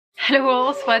Hello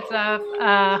all, what's up?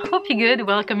 Hope you're good.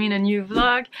 Welcome in a new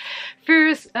vlog.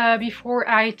 First, before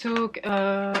I talk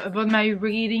about my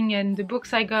reading and the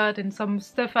books I got and some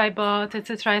stuff I bought,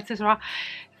 etc, etc,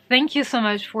 thank you so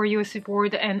much for your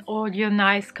support and all your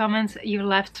nice comments you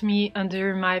left me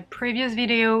under my previous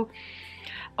video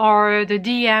or the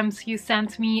DMs you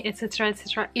sent me, etc,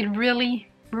 etc. It really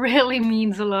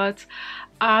means a lot.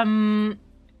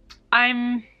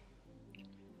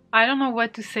 I don't know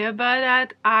what to say about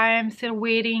that. I'm still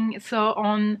waiting. So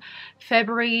on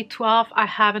February 12th, I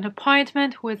have an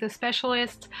appointment with a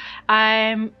specialist.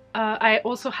 I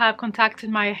also have contacted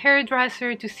my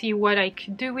hairdresser to see what I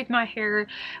could do with my hair,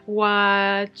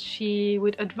 what she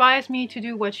would advise me to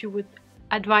do, what she would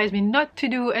advise me not to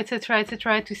do, etc,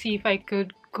 etc, to see if I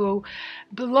could go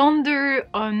blonder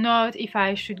or not, if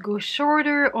I should go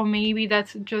shorter, or maybe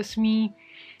that's just me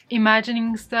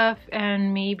imagining stuff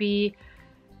and maybe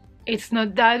it's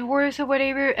not that worse or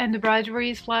whatever. And the brighter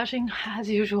is flashing as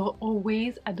usual,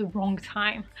 always at the wrong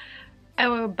time. I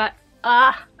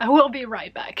will be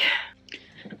right back.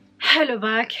 Hello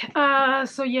back.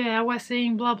 So yeah, I was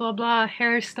saying blah blah blah,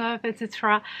 hair stuff,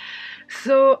 etc.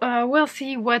 So we'll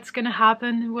see what's gonna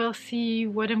happen, we'll see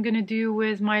what I'm gonna do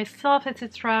with myself,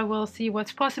 etc. We'll see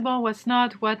what's possible, what's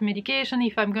not, what medication,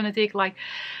 if I'm gonna take like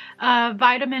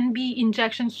vitamin B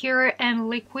injection here and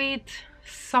liquid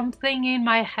something in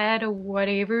my head or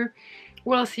whatever.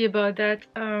 We'll see about that.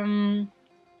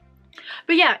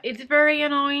 But yeah, it's very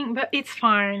annoying, but it's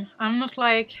fine. I'm not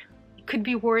like, it could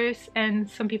be worse, and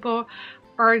some people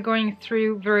are going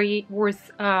through very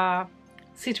worse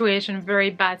situation, very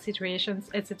bad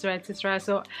situations, etc, etc.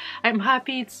 So I'm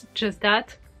happy it's just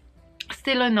that.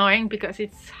 Still annoying because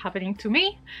it's happening to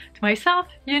me, to myself,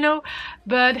 you know,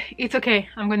 but it's okay.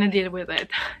 I'm gonna deal with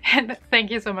it. And thank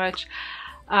you so much.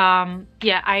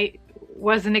 Yeah, I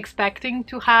wasn't expecting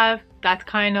to have that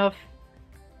kind of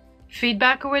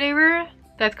feedback or whatever,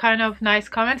 that kind of nice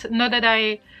comments. Not that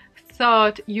I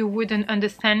thought you wouldn't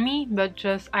understand me, but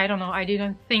just, I don't know, I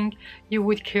didn't think you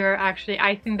would care actually.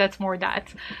 I think that's more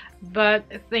that, but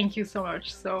thank you so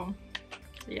much. So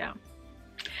yeah,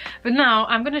 but now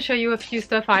I'm gonna show you a few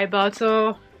stuff I bought.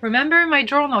 So remember my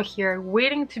journal here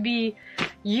waiting to be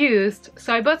used,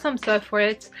 so I bought some stuff for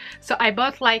it. So I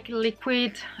bought like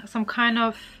liquid, some kind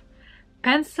of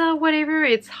pencil, whatever,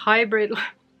 it's hybrid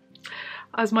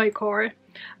as my car,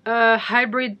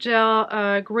 hybrid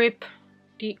gel grip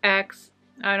DX,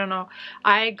 I don't know.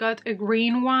 I got a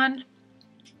green one,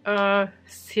 a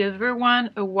silver one,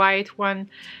 a white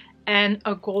one, and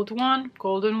a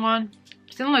golden one.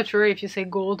 Still not sure if you say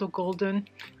gold or golden,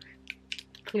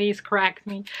 please correct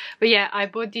me. But yeah, I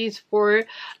bought these for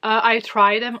I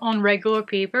tried them on regular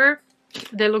paper.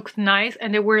 They looked nice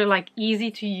and they were like easy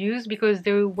to use, because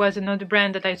there was another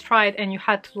brand that I tried and you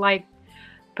had to like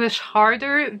push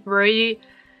harder, very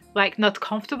like not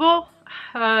comfortable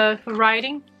for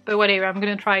writing, but whatever, I'm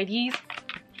gonna try these.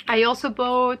 I also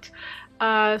bought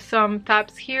some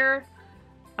tabs here.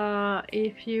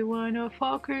 If you wanna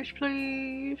focus,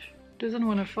 please. Doesn't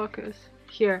want to focus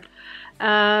here.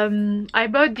 I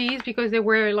bought these because they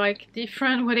were like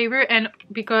different, whatever, and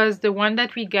because the one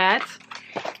that we get,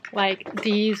 like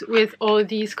these with all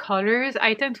these colors,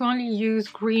 I tend to only use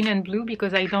green and blue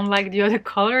because I don't like the other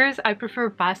colors. I prefer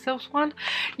pastels one.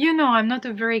 You know, I'm not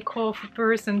a very colorful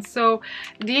person, so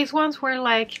these ones were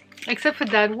like, except for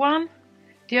that one,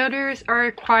 the others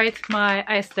are quite my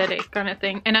aesthetic kind of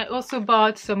thing. And I also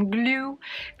bought some glue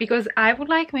because I would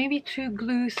like maybe to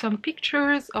glue some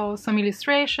pictures or some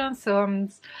illustrations, some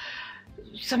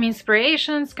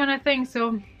inspirations kind of thing.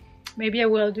 So maybe I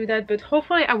will do that, but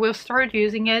hopefully I will start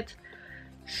using it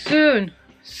soon,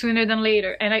 sooner than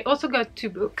later. And I also got two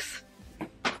books.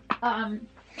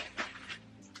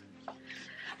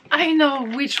 I know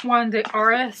which one they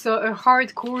are. So a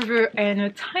hardcover and a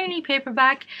tiny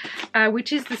paperback,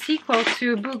 which is the sequel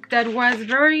to a book that was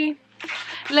very,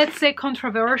 let's say,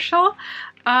 controversial.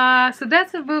 So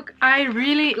that's a book I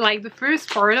really like. The first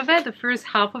part of it, the first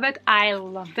half of it, I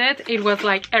loved it. It was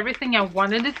like everything I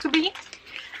wanted it to be.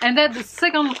 And then the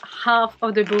second half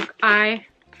of the book, I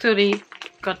totally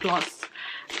got lost.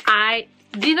 I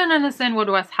didn't understand what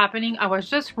was happening. I was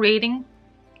just reading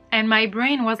and my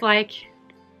brain was like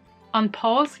on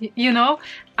pause, you know.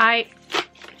 I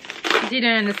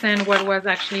didn't understand what was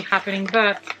actually happening,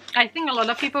 but I think a lot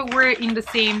of people were in the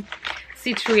same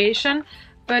situation.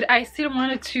 But I still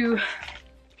wanted to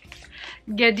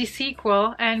get the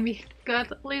sequel, and we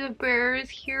got little bears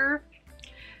here.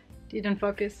 Didn't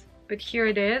focus, but here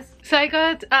it is. So I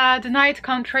got The Night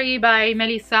Country by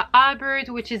Melissa Albert,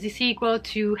 which is the sequel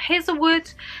to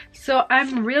Hazelwood. So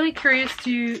I'm really curious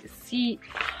to see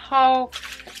how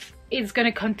it's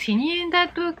gonna continue in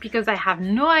that book, because I have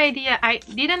no idea. I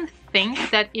didn't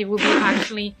think that it would be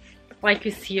actually like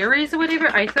a series or whatever.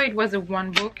 I thought it was a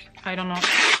one book. I don't know.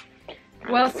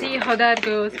 We'll see how that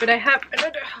goes. But I have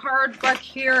another hardback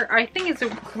here. I think it's the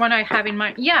one I have in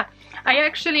mind. Yeah, I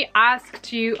actually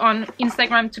asked you on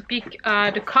Instagram to pick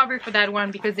the cover for that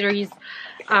one, because there is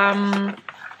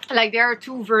like there are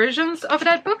two versions of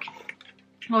that book.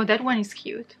 Oh, that one is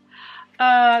cute.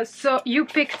 So you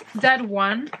picked that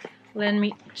one. Let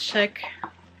me check.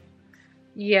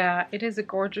 Yeah, it is a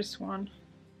gorgeous one.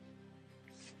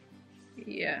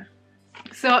 Yeah.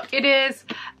 So it is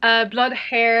Blood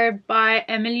Hair by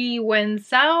Emily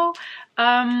Wenzel.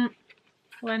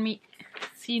 Let me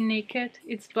see naked.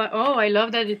 It's blood. Oh, I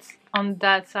love that it's on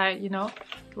that side, you know,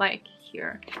 like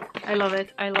here. I love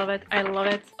it. I love it. I love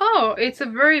it. Oh, it's a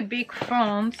very big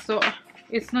font, so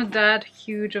it's not that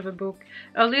huge of a book.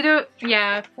 A little,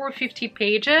 yeah, 450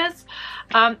 pages.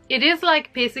 It is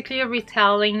like basically a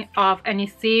retelling of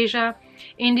Anastasia.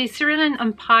 In the Syrian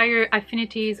Empire,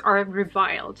 affinities are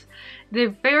reviled. The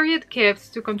varied gifts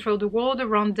to control the world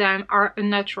around them are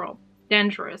unnatural,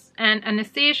 dangerous, and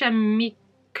Anastasia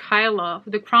Mikhailov,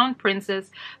 the crown princess,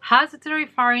 has a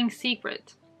terrifying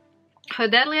secret. Her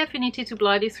deadly affinity to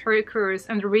blood is her curse,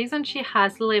 and the reason she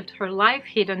has lived her life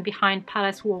hidden behind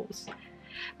palace walls.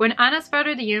 When Anna's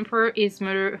father, the emperor, is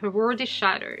murdered, her world is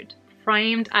shattered.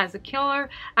 Framed as a killer,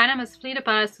 Anna must flee the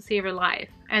palace to save her life,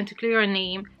 and to clear her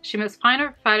name, she must find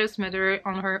her father's murderer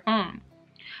on her own.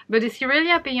 But the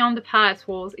Cyrelia beyond the palace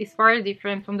walls is far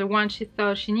different from the one she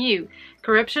thought she knew.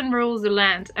 Corruption rules the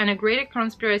land, and a greater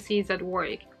conspiracy is at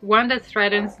work, one that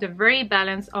threatens the very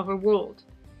balance of her world.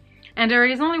 And there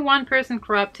is only one person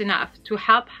corrupt enough to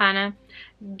help Hannah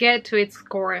get to its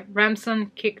core,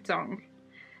 Ramson Kiktung.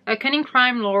 A cunning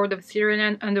crime lord of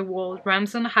Syrian underworld,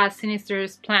 Ramson has sinister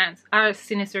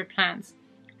plans.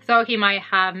 Thought he might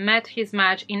have met his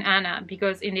match in Anna,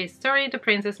 because in this story the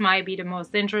princess might be the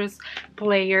most dangerous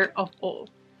player of all.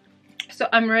 So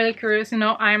I'm really curious, you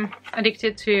know, I'm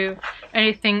addicted to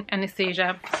anything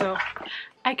Anastasia, so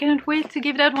I cannot wait to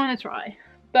give that one a try.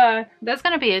 But that's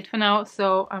gonna be it for now,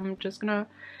 so I'm just gonna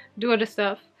do other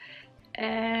stuff,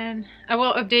 and I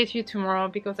will update you tomorrow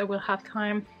because I will have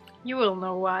time. You will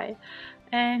know why.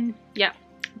 And yeah,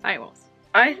 bye walls.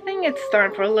 I think it's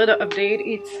time for a little update.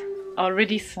 It's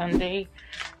already Sunday,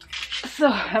 so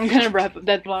I'm gonna wrap up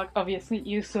that vlog. Obviously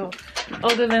you saw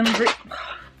all the laundry.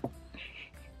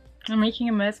 I'm making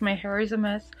a mess. My hair is a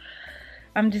mess.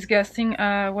 I'm disgusting.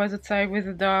 I was outside with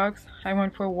the dogs. I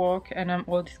went for a walk and I'm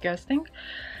all disgusting.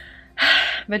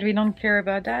 But we don't care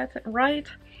about that, right?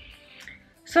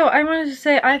 So I wanted to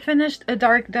say I finished a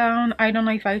Darkdawn. I don't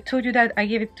know if I told you that. I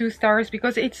gave it 2 stars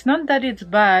because it's not that it's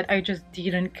bad. I just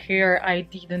didn't care. I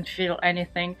didn't feel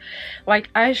anything. Like,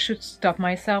 I should stop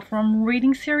myself from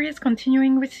reading series,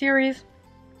 continuing with series,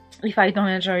 if I don't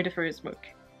enjoy the first book.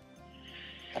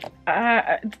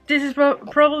 This is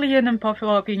probably an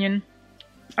unpopular opinion.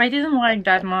 I didn't like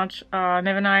that much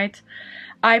Nevernight.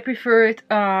 I preferred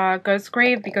God's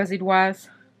Grave because it was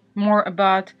more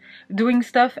about doing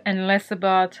stuff and less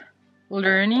about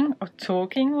learning or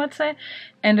talking, let's say.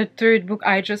 And the third book,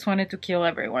 I just wanted to kill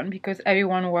everyone because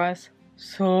everyone was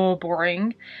so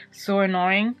boring, so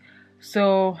annoying,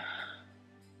 so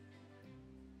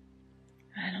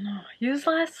I don't know,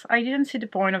 useless. I didn't see the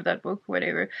point of that book,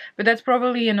 whatever. But that's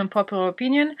probably an unpopular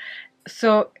opinion.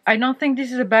 So I don't think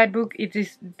this is a bad book. It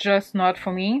is just not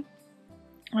for me.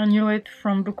 I knew it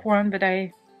from book 1, but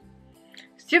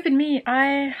stupid me,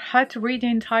 I had to read the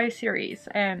entire series,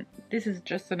 and this is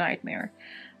just a nightmare.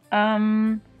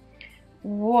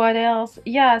 What else?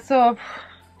 Yeah, so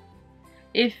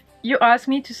if you ask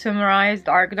me to summarize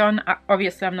Darkdawn,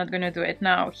 obviously I'm not gonna do it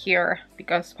now here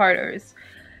because spoilers,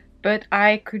 but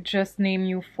I could just name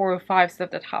you 4 or 5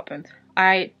 stuff that happened.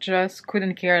 I just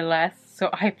couldn't care less, so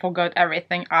I forgot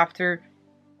everything after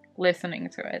listening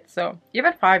to it. So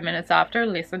even 5 minutes after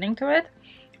listening to it,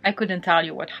 I couldn't tell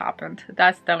you what happened.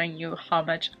 That's telling you how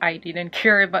much I didn't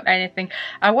care about anything.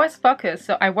 I was focused,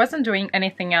 so I wasn't doing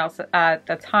anything else at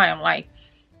the time. Like,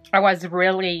 I was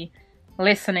really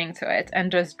listening to it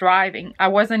and just driving. I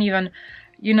wasn't even,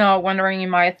 you know, wandering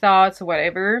in my thoughts or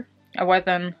whatever. I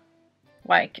wasn't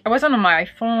on my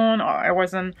phone, or I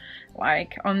wasn't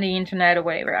like on the internet or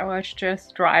whatever. I was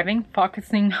just driving,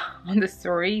 focusing on the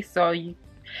story. So you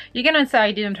cannot say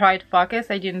I didn't try to focus,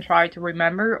 I didn't try to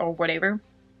remember or whatever.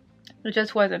 It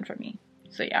just wasn't for me.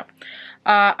 So yeah,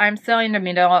 I'm still in the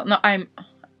middle. No, I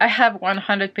have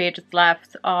 100 pages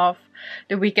left of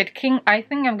The Wicked King. I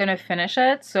think I'm gonna finish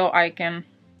it so I can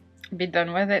be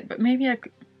done with it. But maybe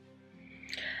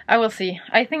I will see.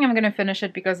 I think I'm gonna finish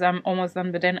it because I'm almost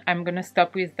done, but then I'm gonna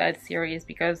stop with that series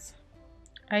because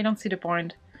I don't see the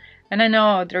point. And I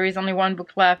know there is only one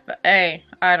book left, but hey,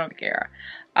 I don't care.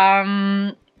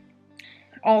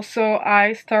 Also,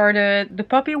 I started The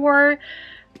Puppy War.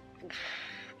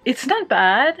 It's not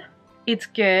bad. It's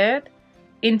good.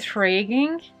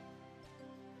 Intriguing.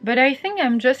 But I think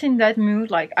I'm just in that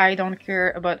mood, like I don't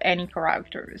care about any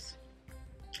characters.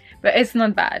 But it's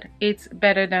not bad. It's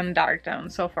better than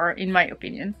Darkdawn so far, in my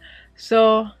opinion.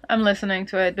 So I'm listening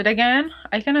to it. But again,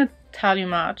 I cannot tell you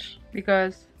much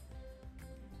because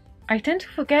I tend to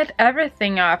forget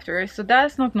everything after. So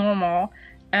that's not normal.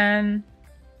 And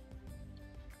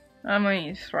I'm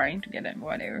only trying to get in,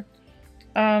 whatever.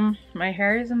 My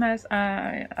hair is a mess.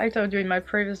 I told you in my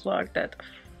previous vlog that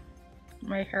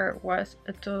my hair was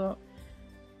a total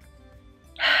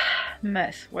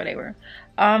mess, whatever.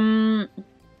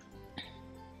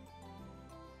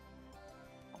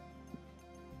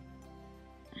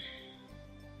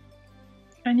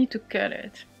 I need to cut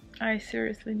it. I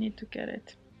seriously need to cut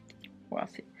it. We'll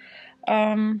see.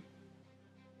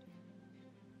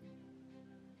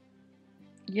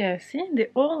 Yeah, see, they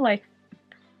all like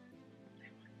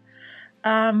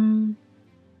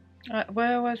what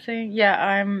I was saying, yeah,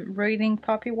 I'm reading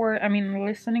Puppy War. I mean,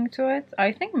 listening to it.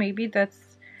 I think maybe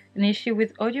that's an issue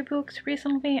with audiobooks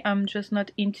recently. I'm just not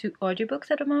into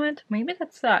audiobooks at the moment. Maybe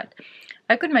that's that.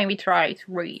 I could maybe try to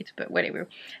read, but whatever.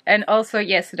 And also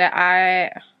yesterday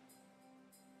I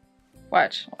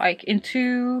watched, like, in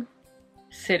 2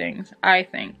 sittings, I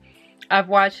think. I've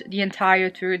watched the entire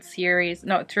third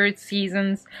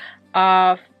seasons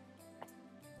of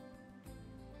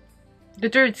the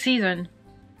 3rd season.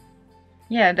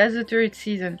 Yeah, that's the 3rd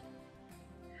season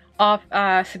of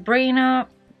Sabrina.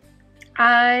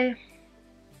 I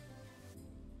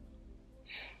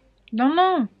don't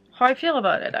know how I feel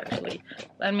about it, actually.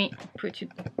 Let me put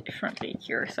it differently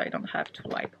here so I don't have to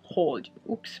like hold you.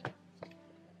 Oops.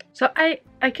 So I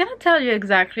cannot tell you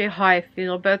exactly how I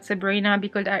feel about Sabrina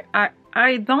because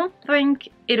I don't think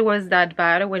it was that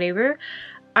bad or whatever.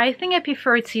 I think I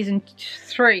preferred season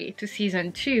 3 to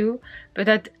season 2, but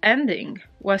that ending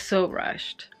was so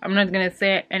rushed. I'm not gonna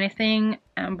say anything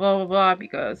and blah blah blah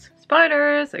because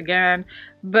spoilers again,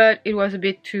 but it was a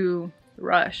bit too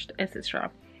rushed, etc.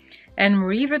 And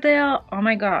Riverdale, oh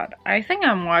my god, I think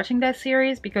I'm watching that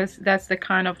series because that's the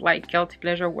kind of like guilty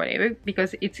pleasure or whatever,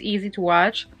 because it's easy to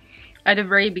watch. At the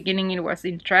very beginning it was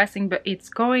interesting, but it's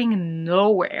going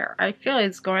nowhere. I feel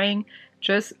it's going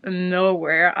just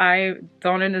nowhere. I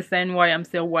don't understand why I'm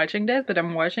still watching this, but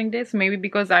I'm watching this maybe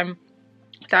because I'm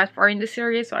that far in the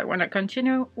series, so I want to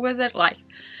continue with it. Like,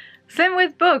 same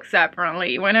with books,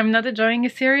 apparently. When I'm not enjoying a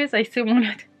series, I still want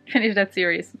to finish that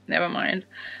series. Never mind.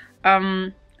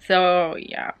 So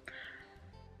yeah.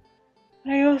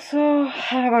 I also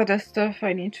have other stuff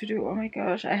I need to do. Oh my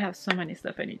gosh, I have so many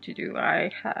stuff I need to do.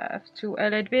 I have to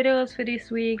edit videos for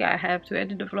this week. I have to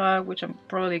edit the vlog, which I'm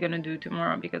probably gonna do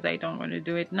tomorrow because I don't want to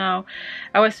do it now.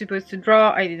 I was supposed to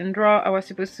draw, I didn't draw. I was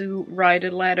supposed to write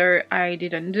a letter, I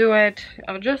didn't do it.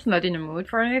 I'm just not in the mood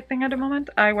for anything at the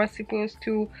moment. I was supposed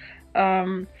to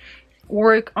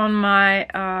work on my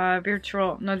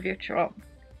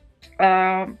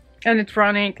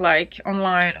electronic, like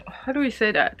online, how do we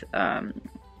say that,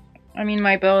 I mean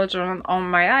my bullet journal on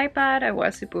my iPad. I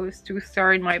was supposed to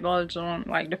start my bullet journal,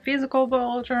 like the physical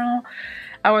bullet journal.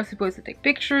 I was supposed to take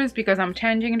pictures because I'm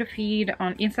changing the feed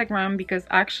on Instagram because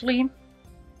actually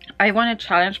I want to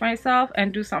challenge myself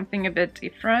and do something a bit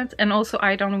different. And also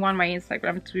I don't want my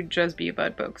Instagram to just be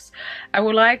about books. I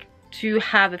would like to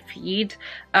have a feed,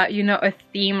 you know, a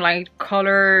theme, like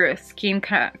color scheme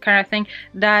kind of thing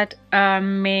that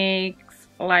makes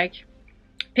like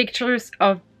pictures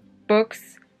of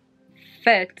books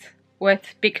fit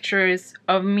with pictures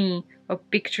of me, or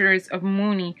pictures of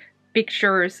Mooney,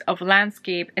 pictures of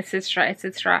landscape, etc,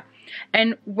 etc.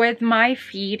 And with my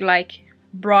feed like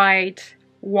bright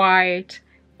white,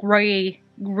 gray,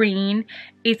 green,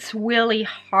 it's really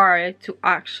hard to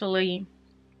actually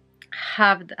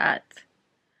have that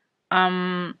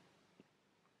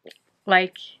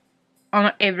like on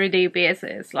an everyday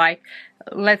basis. Like,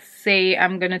 let's say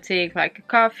I'm gonna take like a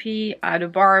coffee at a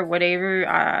bar, whatever,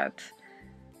 at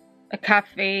a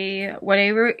cafe,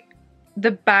 whatever,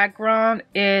 the background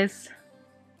is,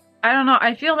 I don't know,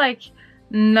 I feel like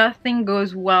nothing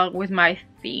goes well with my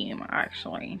theme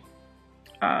actually.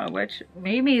 Which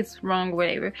maybe it's wrong,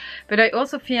 whatever, but I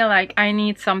also feel like I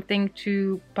need something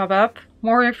to pop up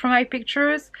more from my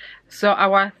pictures. So I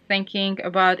was thinking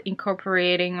about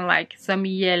incorporating like some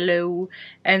yellow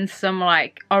and some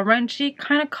like orangey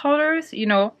kind of colors, you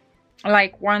know,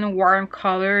 like one warm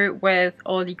color with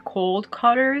all the cold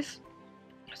colors.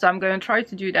 So I'm gonna try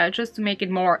to do that just to make it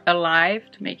more alive,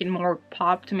 to make it more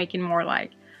pop, to make it more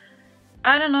like,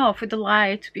 I don't know, for the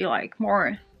light to be like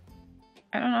more,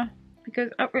 I don't know,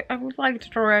 because I would like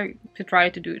to try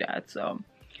to do that. So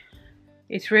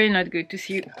it's really not good to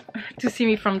see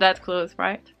me from that close,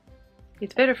 right?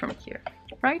 It's better from here,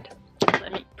 right?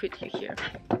 Let me put you here.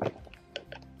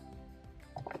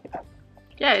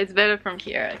 Yeah, it's better from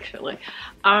here actually.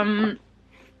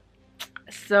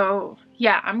 So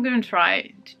yeah, I'm gonna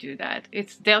try to do that.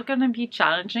 They're gonna be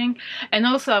challenging, and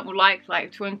also I would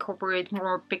like to incorporate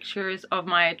more pictures of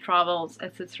my travels,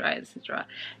 etc, etc.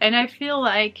 And I feel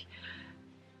like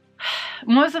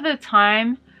most of the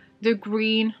time the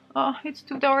green, oh, it's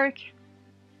too dark.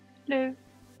 No,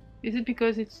 is it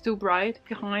because it's too bright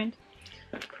behind?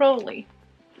 Probably.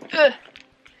 Ugh.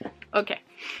 Okay.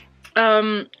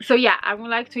 So yeah, I would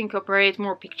like to incorporate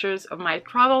more pictures of my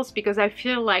travels, because I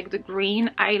feel like the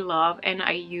green I love and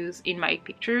I use in my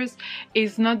pictures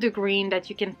is not the green that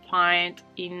you can find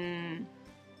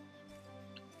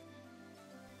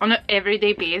on an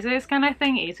everyday basis kind of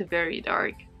thing. It's very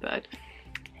dark, but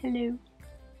hello.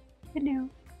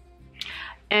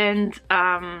 And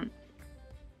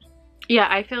yeah,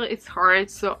 I feel it's hard,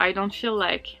 so I don't feel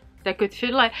like that could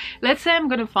feel like, let's say I'm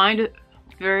gonna find a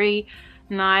very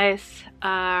nice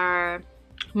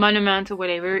monument or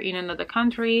whatever in another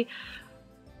country.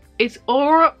 It's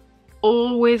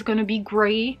always gonna be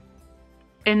gray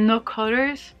and no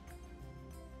colors,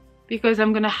 because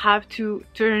I'm gonna have to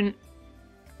turn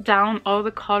down all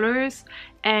the colors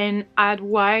and add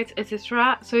white,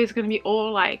 etc. So it's gonna be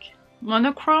all like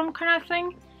monochrome kind of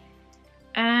thing.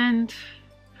 And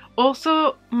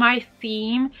also my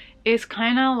theme is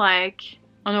kind of like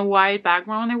on a white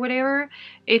background or whatever.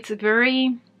 It's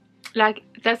very like,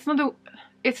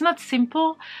 it's not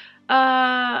simple,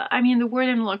 I mean the word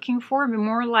I'm looking for, but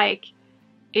more like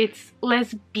it's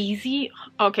less busy.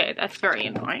 Okay, that's very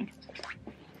annoying.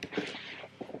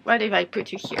 What if I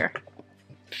put you here?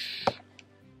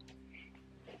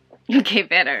 Okay,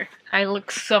 better. I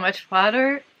look so much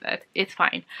flatter, but it's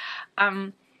fine.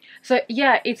 So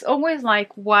yeah, it's always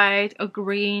like white or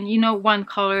green, you know, one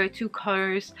color, two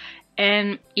colors,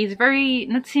 and it's very,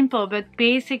 not simple, but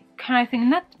basic kind of thing.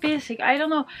 Not basic, I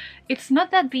don't know, it's not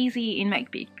that busy in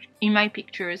my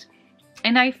pictures.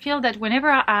 And I feel that whenever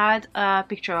I add a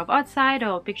picture of outside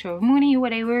or a picture of Mooney or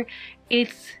whatever,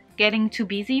 it's getting too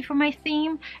busy for my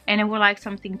theme, and I would like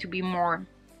something to be more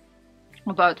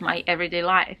about my everyday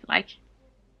life. Like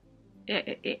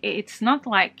it's not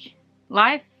like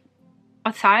life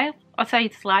outside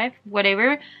it's life,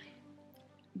 whatever.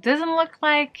 Doesn't look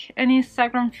like an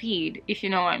Instagram feed, if you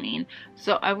know what I mean.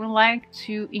 So I would like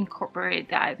to incorporate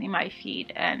that in my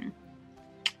feed and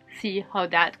see how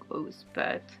that goes,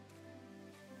 but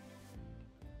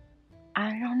I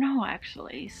don't know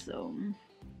actually. So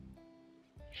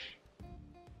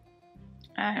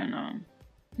I don't know.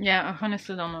 Yeah, I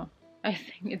honestly don't know. I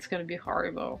think it's gonna be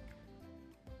horrible.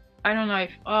 I don't know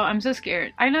if, oh, I'm so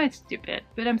scared. I know it's stupid,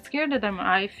 but I'm scared that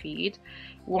my feed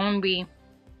won't be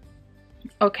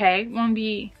okay, won't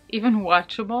be even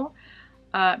watchable,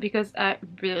 because I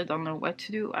really don't know what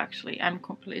to do actually. I'm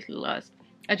completely lost.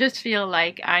 I just feel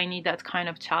like I need that kind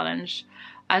of challenge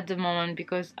at the moment,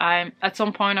 because at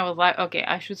some point I was like, okay,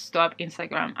 I should stop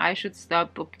Instagram, I should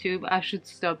stop Booktube, I should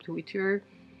stop Twitter.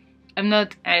 I'm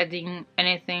not adding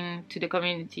anything to the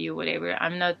community or whatever.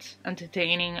 I'm not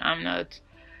entertaining, I'm not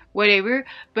whatever,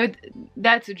 but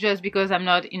that's just because I'm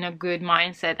not in a good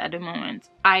mindset at the moment.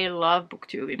 I love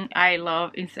booktubing, I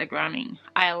love Instagramming,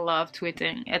 I love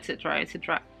tweeting, etc,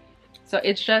 etc. So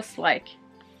it's just like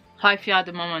how I feel at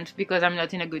the moment, because I'm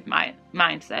not in a good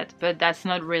mindset, but that's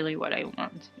not really what I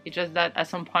want. It's just that at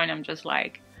some point I'm just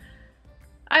like,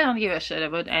 I don't give a shit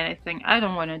about anything, I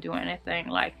don't want to do anything.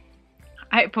 Like,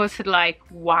 I posted like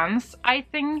once, I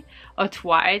think, or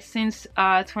twice since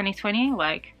 2020,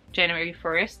 like January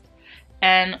 1st,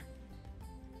 and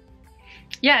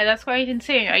yeah, that's quite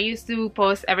insane. I used to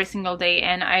post every single day,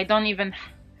 and I don't even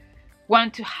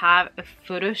want to have a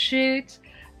photo shoot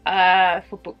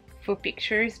for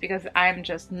pictures, because I'm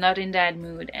just not in that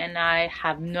mood, and I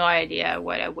have no idea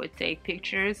what I would take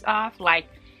pictures of. Like,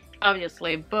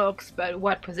 obviously books, but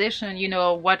what position, you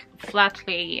know, what flat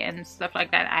lay and stuff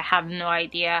like that. I have no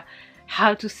idea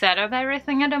how to set up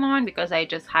everything at the moment, because I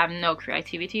just have no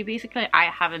creativity. Basically, I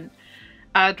haven't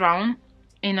drawn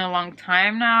in a long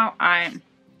time now. I'm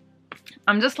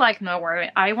just like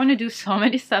nowhere. I want to do so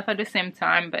many stuff at the same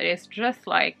time, but it's just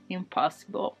like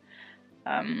impossible.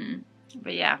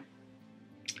 But yeah,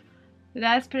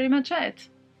 that's pretty much it.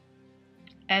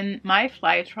 and my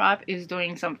fly trap is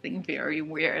doing something very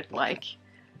weird. Like,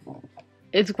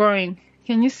 it's growing.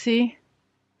 Can you see?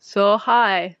 So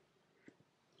high.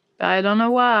 I don't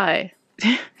know why.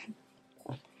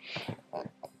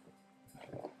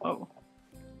 Oh.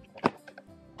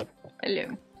 Hello.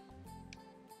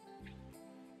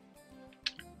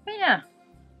 But yeah.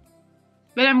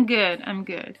 But I'm good. I'm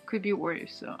good. Could be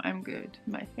worse, so I'm good.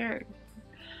 My hair.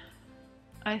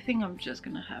 I think I'm just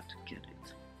gonna have to get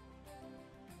it.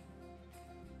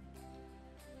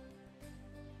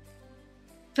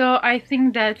 So I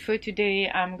think that for today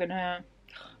I'm gonna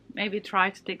maybe try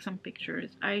to take some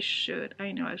pictures. I should.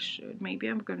 I know I should. Maybe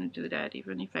I'm gonna do that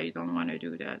even if I don't want to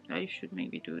do that. I should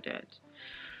maybe do that.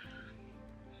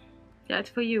 That's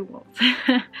for you, Walt.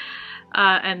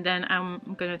 And then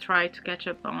I'm gonna try to catch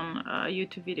up on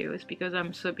YouTube videos because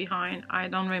I'm so behind. I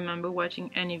don't remember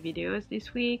watching any videos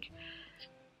this week.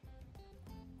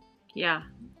 Yeah,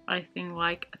 I think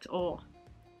like at all.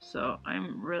 So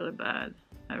I'm really bad.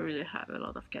 I really have a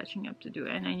lot of catching up to do,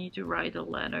 and I need to write a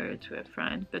letter to a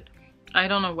friend, but I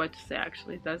don't know what to say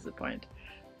actually. That's the point.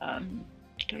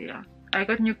 So yeah, I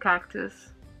got new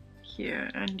cactus here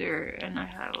and there, and I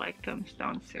have like them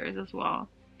downstairs as well.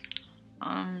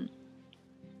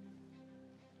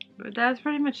 But that's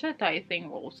pretty much it, I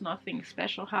think. Well, nothing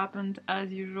special happened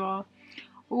as usual.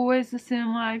 Always the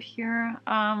same life here.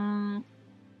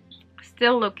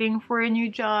 Still looking for a new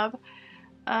job.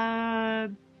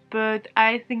 But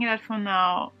I think that for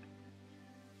now,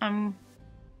 I'm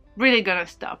really gonna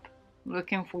stop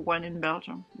looking for one in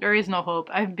Belgium. There is no hope.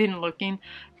 I've been looking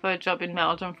for a job in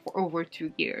Belgium for over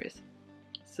 2 years.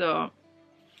 So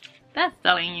that's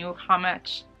telling you how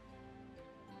much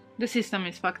the system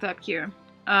is fucked up here.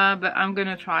 But I'm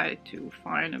gonna try to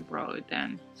find abroad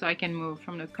then, so I can move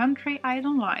from the country I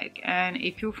don't like. And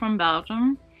if you're from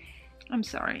Belgium, I'm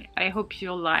sorry. I hope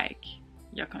you like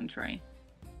your country.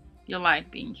 You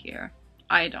like being here.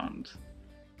 I don't.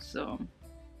 So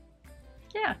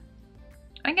yeah,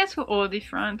 I guess we're all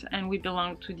different and we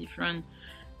belong to different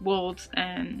worlds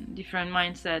and different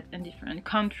mindset and different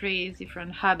countries,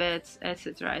 different habits,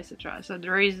 etc, etc. So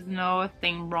there is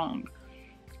nothing wrong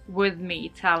with me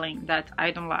telling that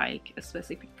I don't like a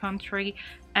specific country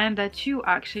and that you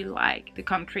actually like the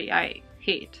country I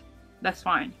hate. That's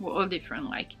fine. We're all different.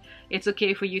 Like, it's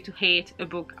okay for you to hate a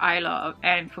book I love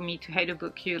and for me to hate a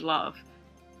book you love.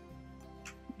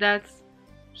 That's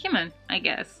human, I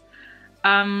guess.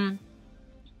 But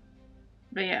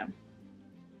yeah,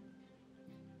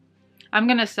 I'm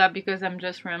gonna stop because I'm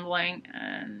just rambling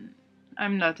and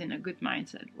I'm not in a good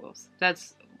mindset, Wolves.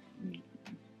 That's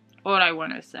all I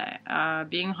want to say.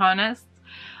 Being honest,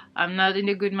 I'm not in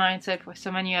a good mindset for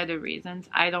so many other reasons.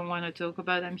 I don't want to talk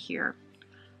about them here.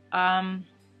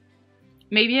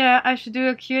 Maybe I should do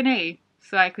a Q&A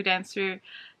so I could answer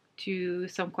to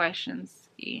some questions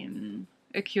in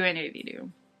a Q&A video.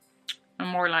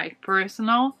 More like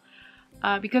personal,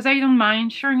 because I don't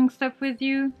mind sharing stuff with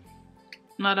you.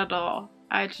 Not at all.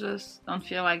 I just don't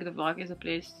feel like the vlog is a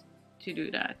place to do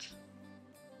that.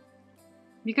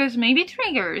 Because maybe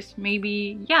triggers,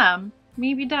 maybe, yeah,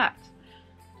 maybe that.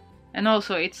 And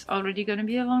also, it's already gonna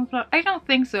be a long vlog. I don't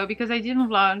think so, because I didn't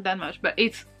vlog that much, but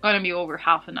it's gonna be over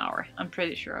half an hour. I'm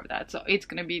pretty sure of that. So it's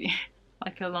gonna be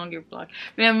like a longer vlog.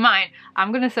 But never mind.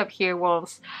 I'm gonna stop here,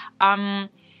 Wolves.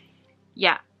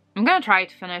 Yeah. I'm gonna try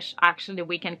to finish actually The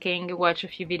Weekend King, watch a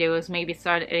few videos, maybe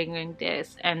start editing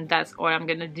this, and that's all I'm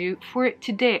gonna do for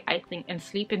today, I think, and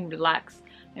sleep and relax,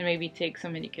 and maybe take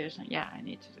some medication. Yeah, I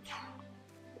need to do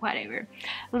whatever.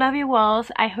 Love you,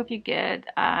 Walls. I hope you're good.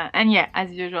 And yeah,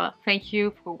 as usual, thank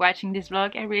you for watching this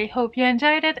vlog. I really hope you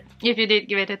enjoyed it. If you did,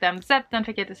 give it a thumbs up. Don't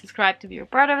forget to subscribe to be a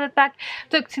part of the pack.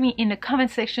 Talk to me in the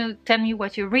comment section. Tell me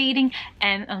what you're reading.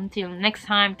 And until next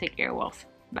time, take care, Walls.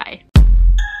 Bye.